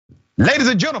Ladies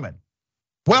and gentlemen,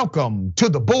 welcome to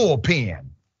the Bullpen.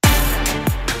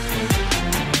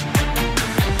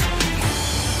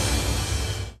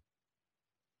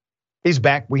 He's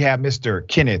back. We have Mr.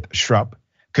 Kenneth Schrupp,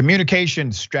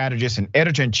 communications strategist and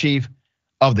editor-in-chief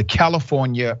of the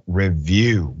California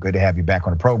Review. Good to have you back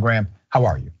on the program. How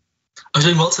are you? I'm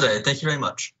doing well today. Thank you very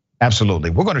much.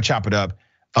 Absolutely. We're going to chop it up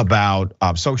about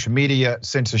social media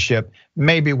censorship.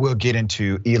 Maybe we'll get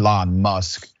into Elon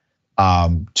Musk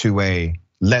to a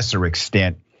lesser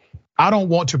extent. I don't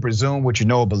want to presume what you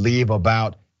know or believe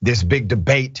about this big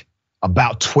debate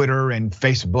about Twitter and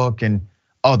Facebook and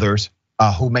others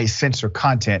who may censor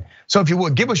content. So if you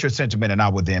would, give us your sentiment and I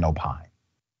would then opine.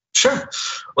 Sure.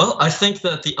 Well, I think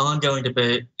that the ongoing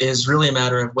debate is really a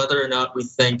matter of whether or not we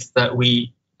think that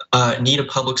we need a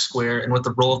public square and what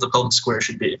the role of the public square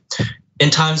should be.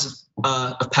 In times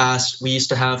of past, we used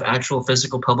to have actual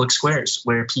physical public squares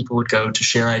where people would go to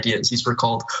share ideas. These were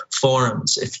called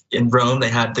forums. If in Rome, they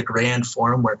had the Grand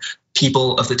Forum where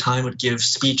people of the time would give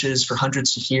speeches for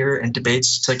hundreds to hear and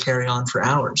debates to carry on for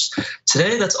hours.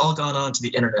 Today, that's all gone on to the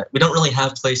internet. We don't really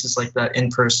have places like that in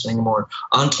person anymore.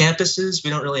 On campuses, we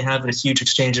don't really have a huge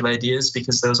exchange of ideas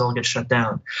because those all get shut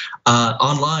down.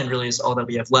 Online really is all that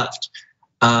we have left.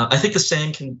 I think the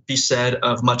same can be said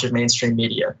of much of mainstream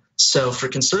media. So for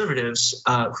conservatives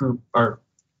who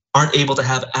aren't able to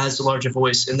have as large a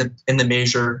voice in the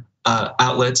major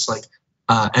outlets like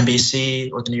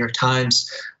NBC or the New York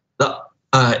Times, the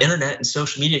internet and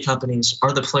social media companies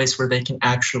are the place where they can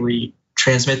actually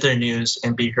transmit their news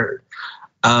and be heard.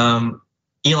 Elon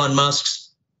Musk's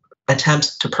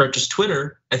attempt to purchase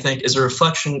Twitter, I think, is a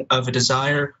reflection of a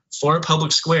desire for a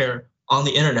public square on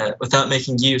the internet without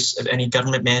making use of any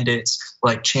government mandates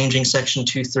like changing Section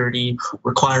 230,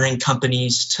 requiring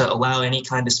companies to allow any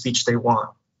kind of speech they want.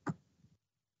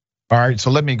 All right, so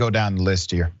let me go down the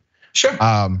list here. Sure.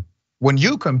 When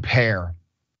you compare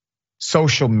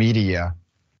social media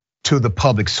to the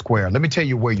public square, let me tell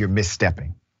you where you're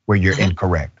misstepping, where you're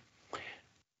incorrect.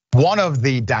 One of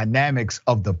the dynamics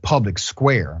of the public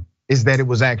square is that it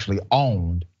was actually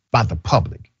owned by the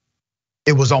public.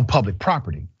 It was on public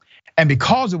property. And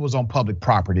because it was on public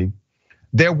property,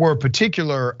 there were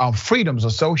particular freedoms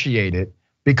associated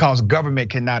because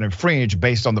government cannot infringe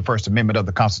based on the First Amendment of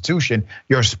the Constitution,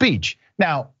 your speech.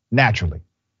 Now, naturally,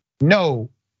 no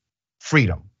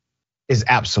freedom is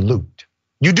absolute.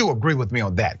 You do agree with me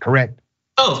on that, correct?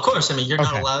 Oh, of course. I mean, you're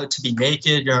not allowed to be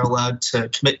naked. You're not allowed to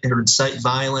commit or incite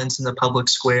violence in the public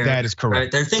square. That is correct.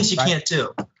 Right? There are things you can't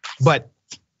do. But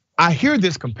I hear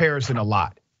this comparison a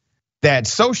lot, that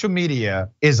social media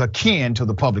is akin to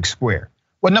the public square.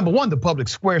 Well, number one, the public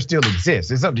square still exists.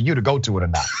 It's up to you to go to it or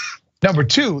not. Number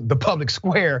two, the public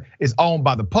square is owned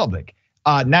by the public.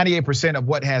 98% of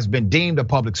what has been deemed a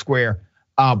public square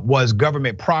was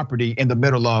government property in the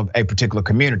middle of a particular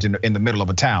community, in the middle of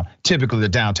a town, typically the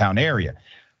downtown area.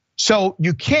 So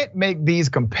you can't make these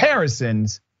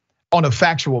comparisons on a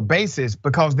factual basis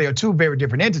because they are two very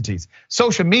different entities.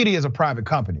 Social media is a private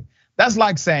company. That's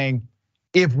like saying,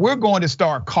 if we're going to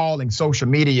start calling social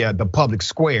media the public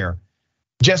square,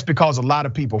 just because a lot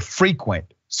of people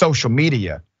frequent social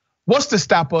media, what's to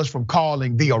stop us from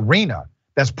calling the arena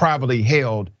that's privately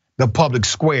held the public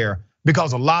square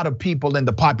because a lot of people in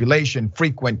the population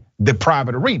frequent the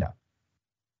private arena?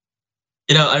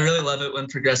 You know, I really love it when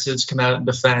progressives come out and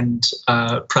defend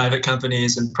private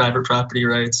companies and private property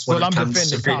rights when it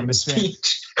comes to freedom of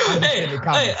speech. Hey, look.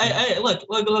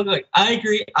 I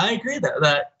agree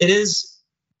that it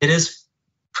is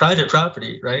private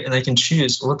property, right? And they can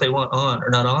choose what they want on or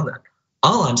not on that.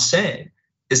 All I'm saying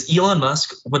is Elon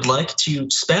Musk would like to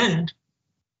spend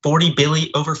over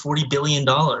 $40 billion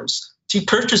to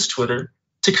purchase Twitter,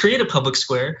 to create a public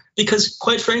square, because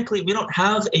quite frankly, we don't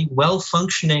have a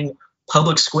well-functioning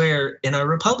public square in our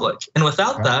republic. And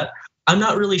without that, I'm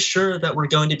not really sure that we're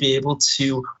going to be able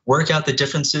to work out the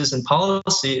differences in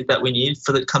policy that we need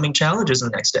for the coming challenges in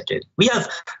the next decade. We have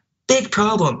big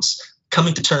problems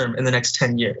coming to term in the next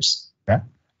 10 years. Okay.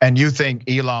 And you think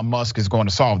Elon Musk is going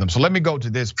to solve them? So let me go to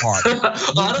this part.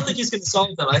 Well, I don't think he's going to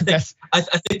solve them. I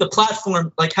think the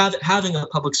platform, like having a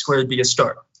public square, would be a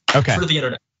start. Okay. For the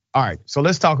internet. All right. So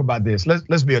let's talk about this.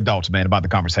 Let's be adults, man, about the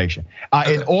conversation.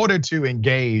 In order to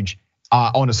engage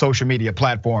on a social media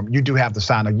platform, you do have to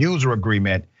sign a user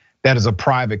agreement. That is a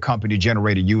private company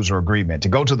generated user agreement. To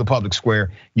go to the public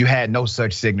square, you had no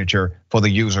such signature for the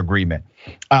user agreement.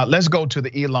 Let's go to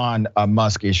the Elon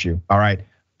Musk issue. All right.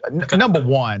 Number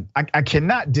one, I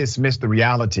cannot dismiss the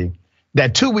reality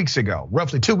that 2 weeks ago,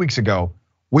 roughly 2 weeks ago,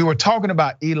 we were talking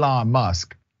about Elon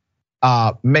Musk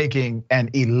making an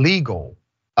illegal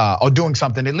or doing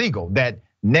something illegal that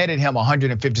netted him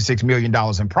 $156 million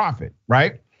in profit,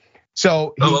 right?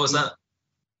 So what was that?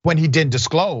 When he didn't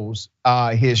disclose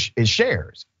his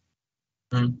shares.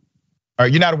 Are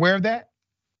you not aware of that?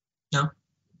 No.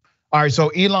 All right, so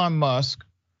Elon Musk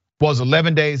was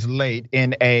 11 days late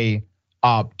in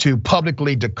to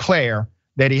publicly declare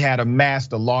that he had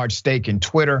amassed a large stake in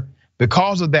Twitter.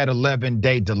 Because of that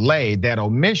 11-day delay, that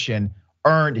omission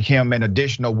earned him an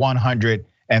additional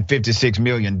 $156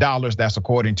 million. That's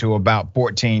according to about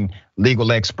 14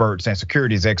 legal experts and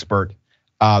securities experts.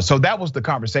 So that was the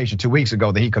conversation 2 weeks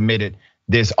ago, that he committed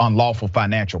this unlawful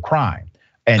financial crime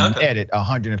and netted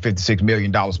 $156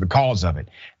 million because of it.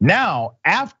 Now,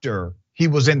 after he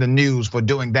was in the news for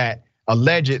doing that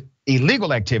alleged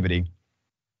illegal activity,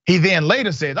 he then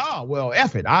later said, "Oh, well,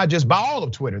 F it, I just buy all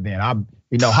of Twitter then. I'm,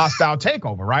 hostile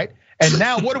takeover, right?" And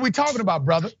now what are we talking about,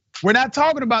 brother? We're not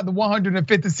talking about the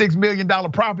 $156 million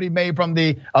profit he made from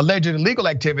the alleged illegal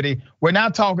activity. We're now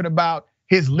talking about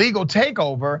his legal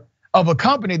takeover of a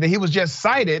company that he was just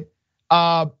cited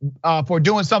for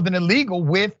doing something illegal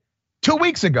with 2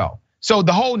 weeks ago. So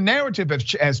the whole narrative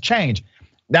has changed.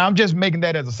 Now I'm just making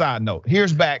that as a side note.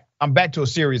 I'm back to a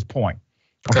serious point,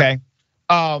 okay?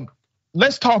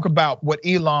 Let's talk about what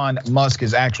Elon Musk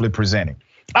is actually presenting.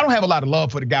 I don't have a lot of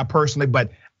love for the guy personally,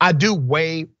 but I do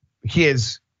weigh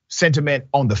his sentiment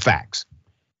on the facts.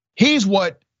 He's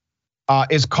what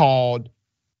is called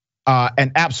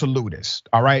an absolutist,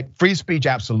 all right? Free speech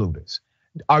absolutist.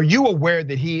 Are you aware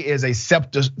that he is a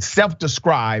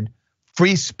self-described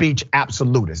free speech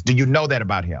absolutist? Do you know that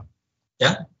about him?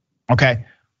 Yeah. Okay,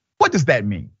 what does that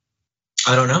mean?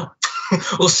 I don't know.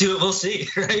 We'll see what we'll see,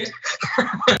 right?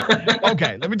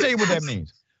 Okay, let me tell you what that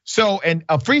means. So, and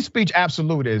a free speech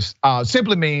absolutist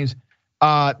simply means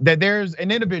that there's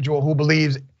an individual who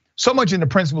believes so much in the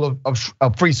principle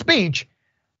of free speech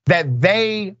that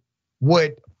they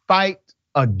would fight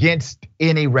against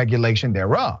any regulation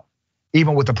thereof,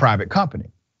 even with a private company.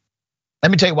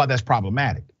 Let me tell you why that's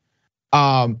problematic.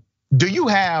 Do you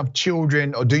have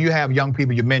children, or do you have young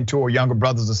people you mentor, younger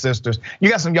brothers or sisters? You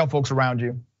got some young folks around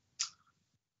you?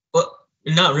 Well,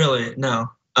 not really,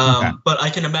 no. Okay. But I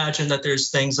can imagine that there's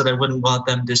things that I wouldn't want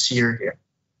them to see or hear.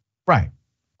 Right,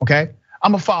 okay.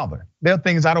 I'm a father. There are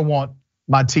things I don't want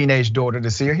my teenage daughter to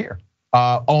see or hear.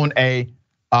 On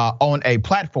a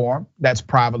platform that's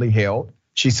privately held,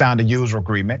 she signed a user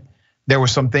agreement. There were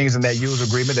some things in that user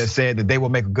agreement that said that they will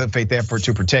make a good faith effort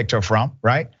to protect her from,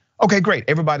 right? Okay, great,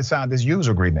 everybody signed this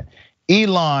user agreement.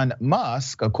 Elon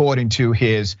Musk, according to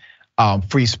his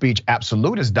free speech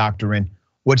absolutist doctrine,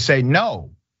 would say, no,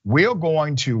 we're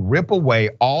going to rip away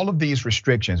all of these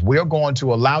restrictions. We're going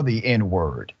to allow the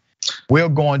N-word. We're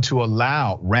going to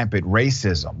allow rampant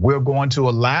racism. We're going to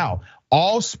allow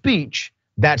all speech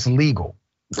that's legal.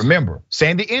 Remember,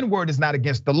 saying the N-word is not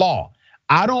against the law.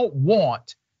 I don't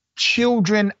want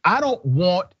children, I don't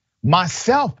want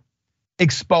myself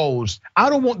exposed.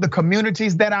 I don't want the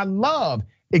communities that I love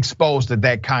exposed to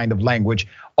that kind of language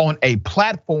on a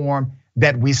platform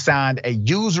that we signed a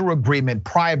user agreement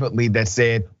privately that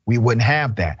said we wouldn't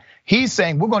have that. He's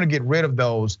saying we're going to get rid of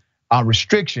those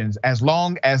restrictions as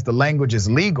long as the language is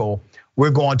legal.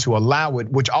 We're going to allow it,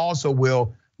 which also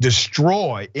will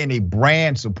destroy any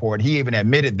brand support. He even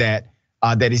admitted that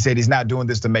he said he's not doing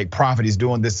this to make profit. He's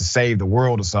doing this to save the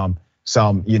world or some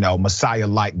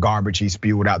Messiah-like garbage he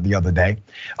spewed out the other day.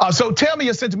 So tell me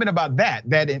your sentiment about that.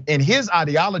 That in his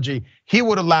ideology, he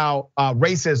would allow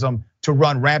racism to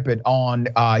run rampant on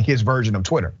his version of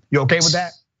Twitter. You okay with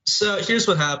that? So here's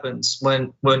what happens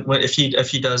when if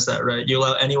he does that, right? You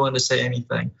allow anyone to say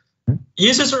anything.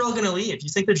 Users are all going to leave. You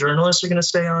think the journalists are going to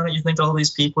stay on it? You think all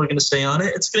these people are going to stay on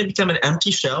it? It's going to become an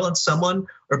empty shell, and someone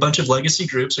or a bunch of legacy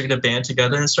groups are going to band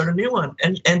together and start a new one.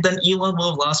 And then Elon will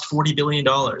have lost $40 billion.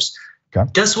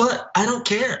 Okay. Guess what? I don't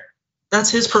care. That's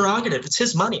his prerogative. It's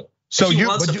his money. So do you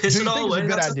think it's a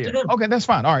good idea? Okay, that's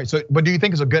fine. All right. So, but do you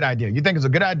think it's a good idea? You think it's a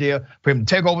good idea for him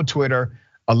to take over Twitter,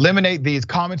 eliminate these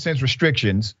common sense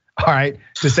restrictions? All right,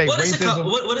 to say racism.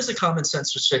 What is a common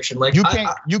sense restriction? Like you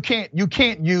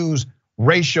can't use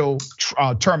racial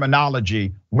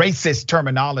terminology, racist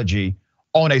terminology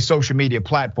on a social media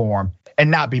platform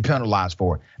and not be penalized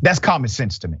for it. That's common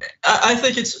sense to me. I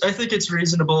think it's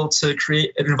reasonable to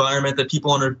create an environment that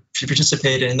people want to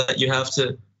participate in, that you have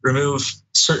to remove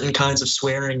certain kinds of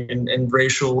swearing and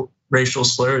racial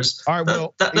slurs. All right,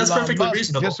 well, that's perfectly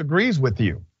reasonable. Disagrees with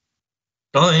you.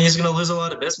 Oh, he's going to lose a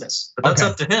lot of business, but that's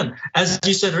up to him. As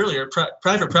you said earlier,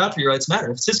 private property rights matter.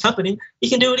 If it's his company, he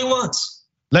can do what he wants.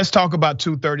 Let's talk about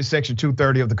Section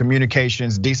 230 of the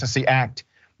Communications Decency Act,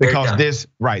 because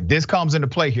this comes into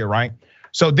play here, right?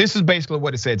 So this is basically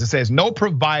what it says. It says no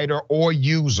provider or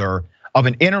user of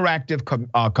an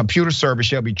interactive computer service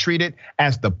shall be treated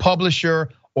as the publisher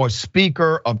or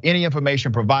speaker of any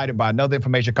information provided by another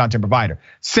information content provider.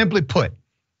 Simply put,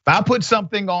 if I put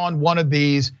something on one of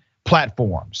these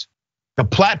platforms, the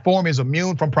platform is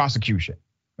immune from prosecution,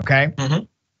 okay?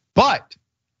 But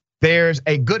there's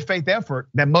a good faith effort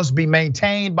that must be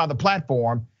maintained by the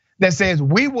platform that says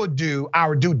we will do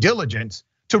our due diligence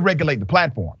to regulate the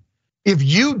platform. If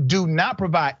you do not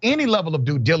provide any level of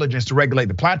due diligence to regulate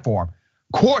the platform,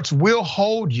 courts will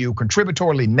hold you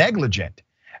contributory negligent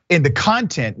in the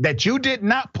content that you did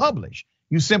not publish.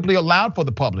 You simply allowed for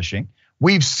the publishing.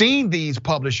 We've seen these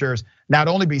publishers not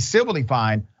only be civilly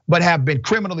fined, but have been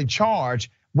criminally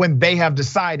charged when they have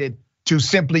decided to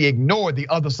simply ignore the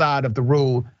other side of the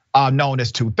rule known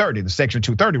as 230, the Section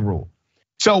 230 rule.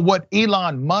 So what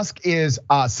Elon Musk is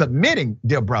submitting,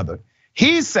 dear brother,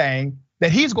 he's saying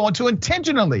that he's going to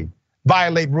intentionally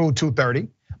violate Rule 230,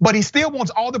 but he still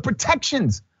wants all the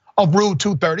protections of Rule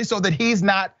 230 so that he's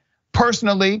not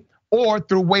personally or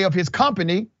through way of his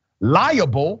company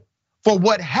liable for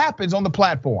what happens on the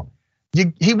platform.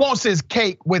 He wants his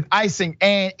cake with icing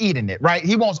and eating it, right?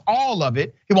 He wants all of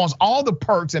it. He wants all the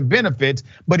perks and benefits,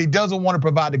 but he doesn't want to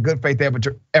provide a good faith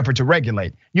effort to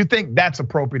regulate. You think that's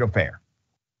appropriate or fair?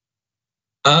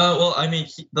 Well, I mean,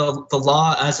 the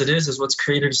law as it is what's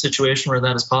created a situation where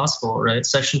that is possible, right?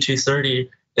 Section 230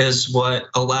 is what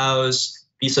allows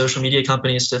these social media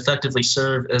companies to effectively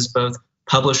serve as both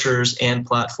publishers and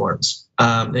platforms.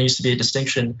 There used to be a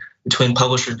distinction between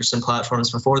publishers and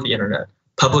platforms before the internet.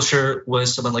 Publisher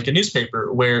was someone like a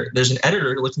newspaper where there's an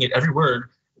editor looking at every word.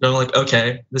 They're like,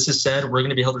 okay, this is said, we're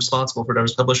gonna be held responsible for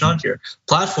whatever's published on here.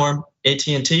 Platform,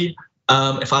 AT&T,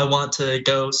 if I want to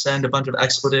go send a bunch of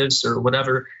expletives or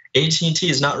whatever, AT&T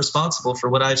is not responsible for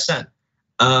what I've sent.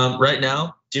 Right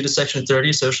now, due to Section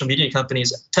 30, social media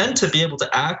companies tend to be able to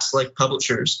act like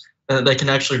publishers. They can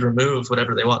actually remove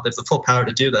whatever they want. They have the full power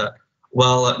to do that,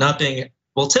 while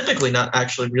typically not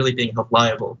actually really being held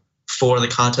liable for the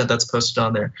content that's posted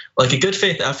on there. Like a good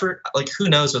faith effort, like who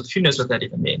knows what that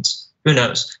even means? Who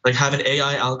knows? Like have an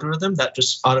AI algorithm that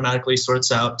just automatically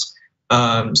sorts out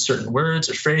certain words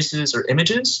or phrases or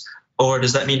images? Or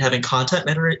does that mean having content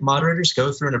moderators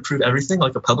go through and approve everything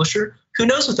like a publisher? Who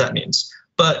knows what that means?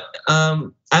 But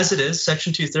as it is,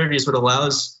 Section 230 is what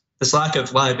allows this lack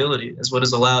of liability, is what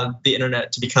has allowed the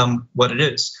internet to become what it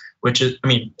is, which is, I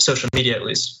mean, social media at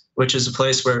least, which is a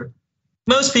place where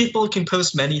most people can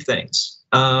post many things.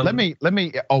 Let me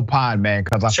opine, man,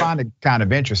 because I find it kind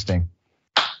of interesting.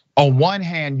 On one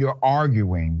hand, you're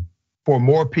arguing for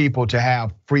more people to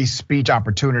have free speech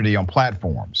opportunity on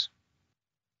platforms.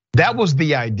 That was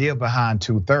the idea behind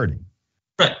 230.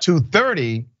 Right.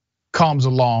 230 comes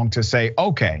along to say,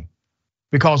 okay,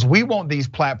 because we want these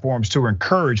platforms to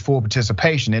encourage full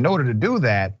participation. In order to do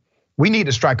that, we need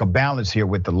to strike a balance here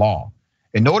with the law.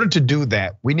 In order to do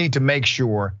that, we need to make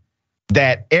sure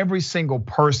that every single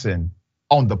person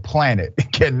on the planet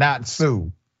cannot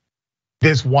sue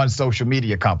this one social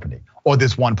media company or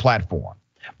this one platform.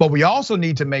 But we also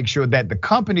need to make sure that the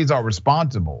companies are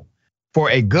responsible for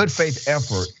a good faith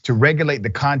effort to regulate the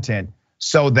content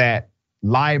so that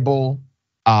libel,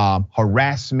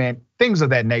 harassment, things of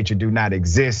that nature do not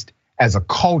exist as a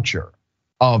culture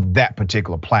of that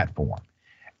particular platform.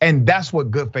 And that's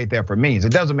what good faith effort means.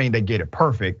 It doesn't mean they get it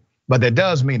perfect, but that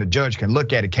does mean a judge can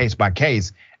look at it case by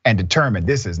case and determine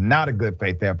this is not a good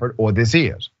faith effort or this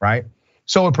is, right?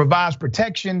 So it provides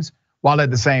protections while at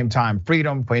the same time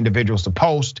freedom for individuals to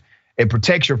post. It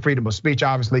protects your freedom of speech,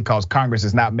 obviously, because Congress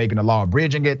is not making a law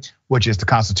abridging it, which is the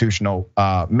constitutional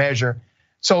measure.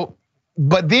 So,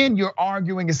 but then you're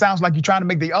arguing, it sounds like you're trying to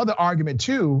make the other argument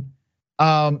too,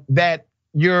 that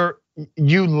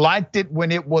you liked it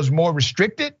when it was more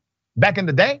restricted back in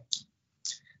the day?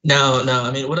 No.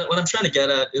 I mean, what I'm trying to get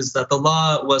at is that the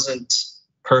law wasn't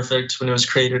perfect when it was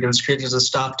created. It was created as a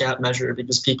stopgap measure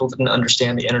because people didn't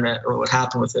understand the internet or what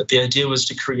happened with it. The idea was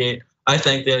to create,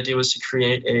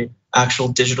 a actual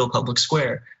digital public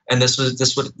square. And this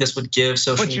would give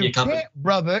social media companies.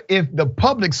 Brother, if the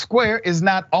public square is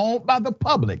not owned by the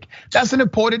public, that's an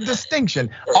important distinction.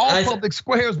 All public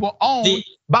squares were owned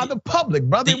by the public,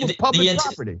 brother. It was public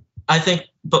property. I think,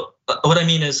 but what I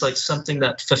mean is like something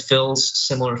that fulfills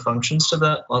similar functions to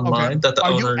that online. That the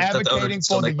owner. Are you advocating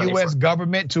for the U.S.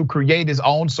 government to create its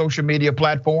own social media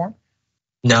platform?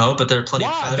 No, but there are plenty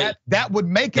of private. That would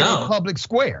make it a public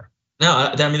square. No,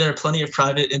 I mean there are plenty of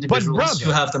private individuals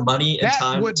who have the money and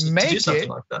time to do something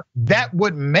like that. That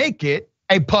would make it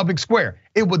a public square.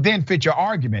 It would then fit your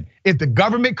argument. If the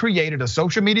government created a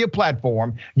social media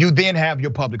platform, you then have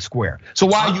your public square. So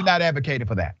why are you not advocating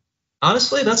for that?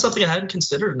 Honestly, that's something I hadn't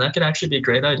considered, and that could actually be a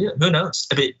great idea. Who knows?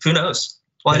 I mean, who knows?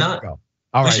 Why not? All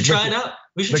right, we should try it out.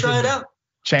 We should try it out.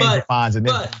 Change the minds and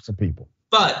influence of people.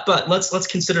 But let's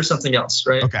consider something else,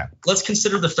 right? Okay. Let's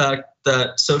consider the fact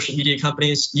that social media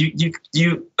companies,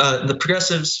 the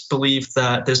progressives believe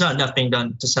that there's not enough being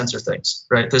done to censor things,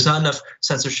 right? There's not enough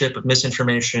censorship of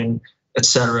misinformation,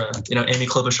 etc. Amy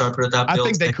Klobuchar put it that. I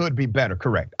think they could be better.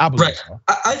 Correct. I believe so.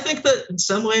 I think that in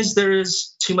some ways there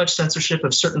is too much censorship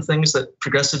of certain things that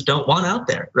progressives don't want out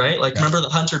there, right? Like remember the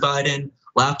Hunter Biden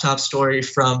laptop story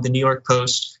from the New York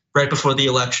Post right before the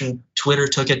election? Twitter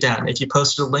took it down. If you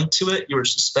posted a link to it, you were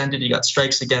suspended. You got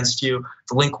strikes against you.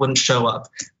 The link wouldn't show up.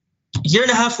 A year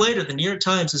and a half later, the New York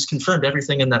Times has confirmed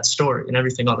everything in that story and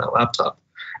everything on that laptop.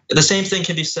 The same thing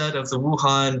can be said of the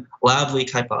Wuhan lab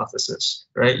leak hypothesis,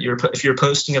 right? If you're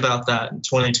posting about that in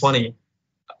 2020,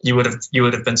 you would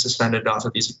have been suspended off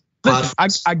of these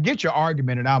platforms. I get your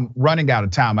argument, and I'm running out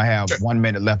of time. I have 1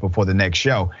 minute left before the next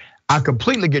show. I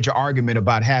completely get your argument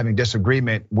about having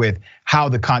disagreement with how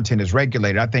the content is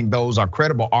regulated. I think those are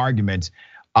credible arguments,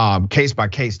 case by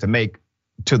case, to make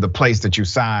to the place that you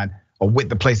sign or with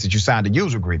the place that you signed a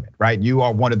user agreement, right? You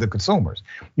are one of the consumers.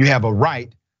 You have a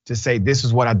right to say, this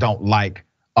is what I don't like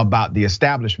about the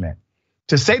establishment.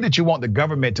 To say that you want the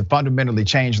government to fundamentally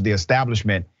change the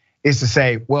establishment is to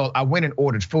say, well, I went and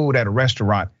ordered food at a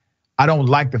restaurant. I don't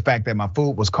like the fact that my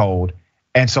food was cold.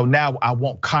 And so now I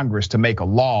want Congress to make a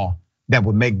law that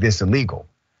would make this illegal.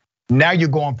 Now you're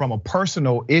going from a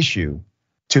personal issue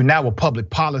to now a public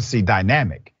policy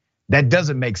dynamic. That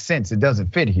doesn't make sense. It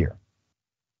doesn't fit here.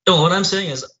 No, what I'm saying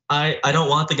is I don't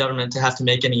want the government to have to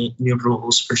make any new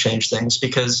rules or change things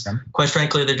because quite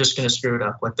frankly, they're just gonna screw it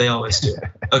up like they always do,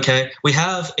 okay? We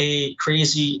have a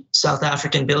crazy South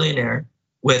African billionaire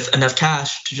with enough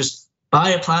cash to just buy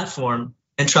a platform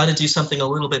and try to do something a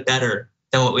little bit better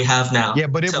than what we have now. Yeah,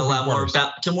 but it will be worse.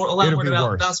 Allow more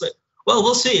to bounce it. Well,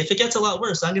 we'll see. If it gets a lot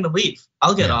worse, I'm gonna leave.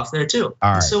 I'll get off there too.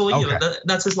 All right. So will you.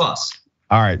 That's his loss.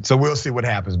 All right, so we'll see what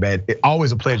happens, man.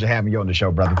 Always a pleasure having you on the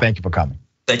show, brother. Thank you for coming.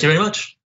 Thank you very much.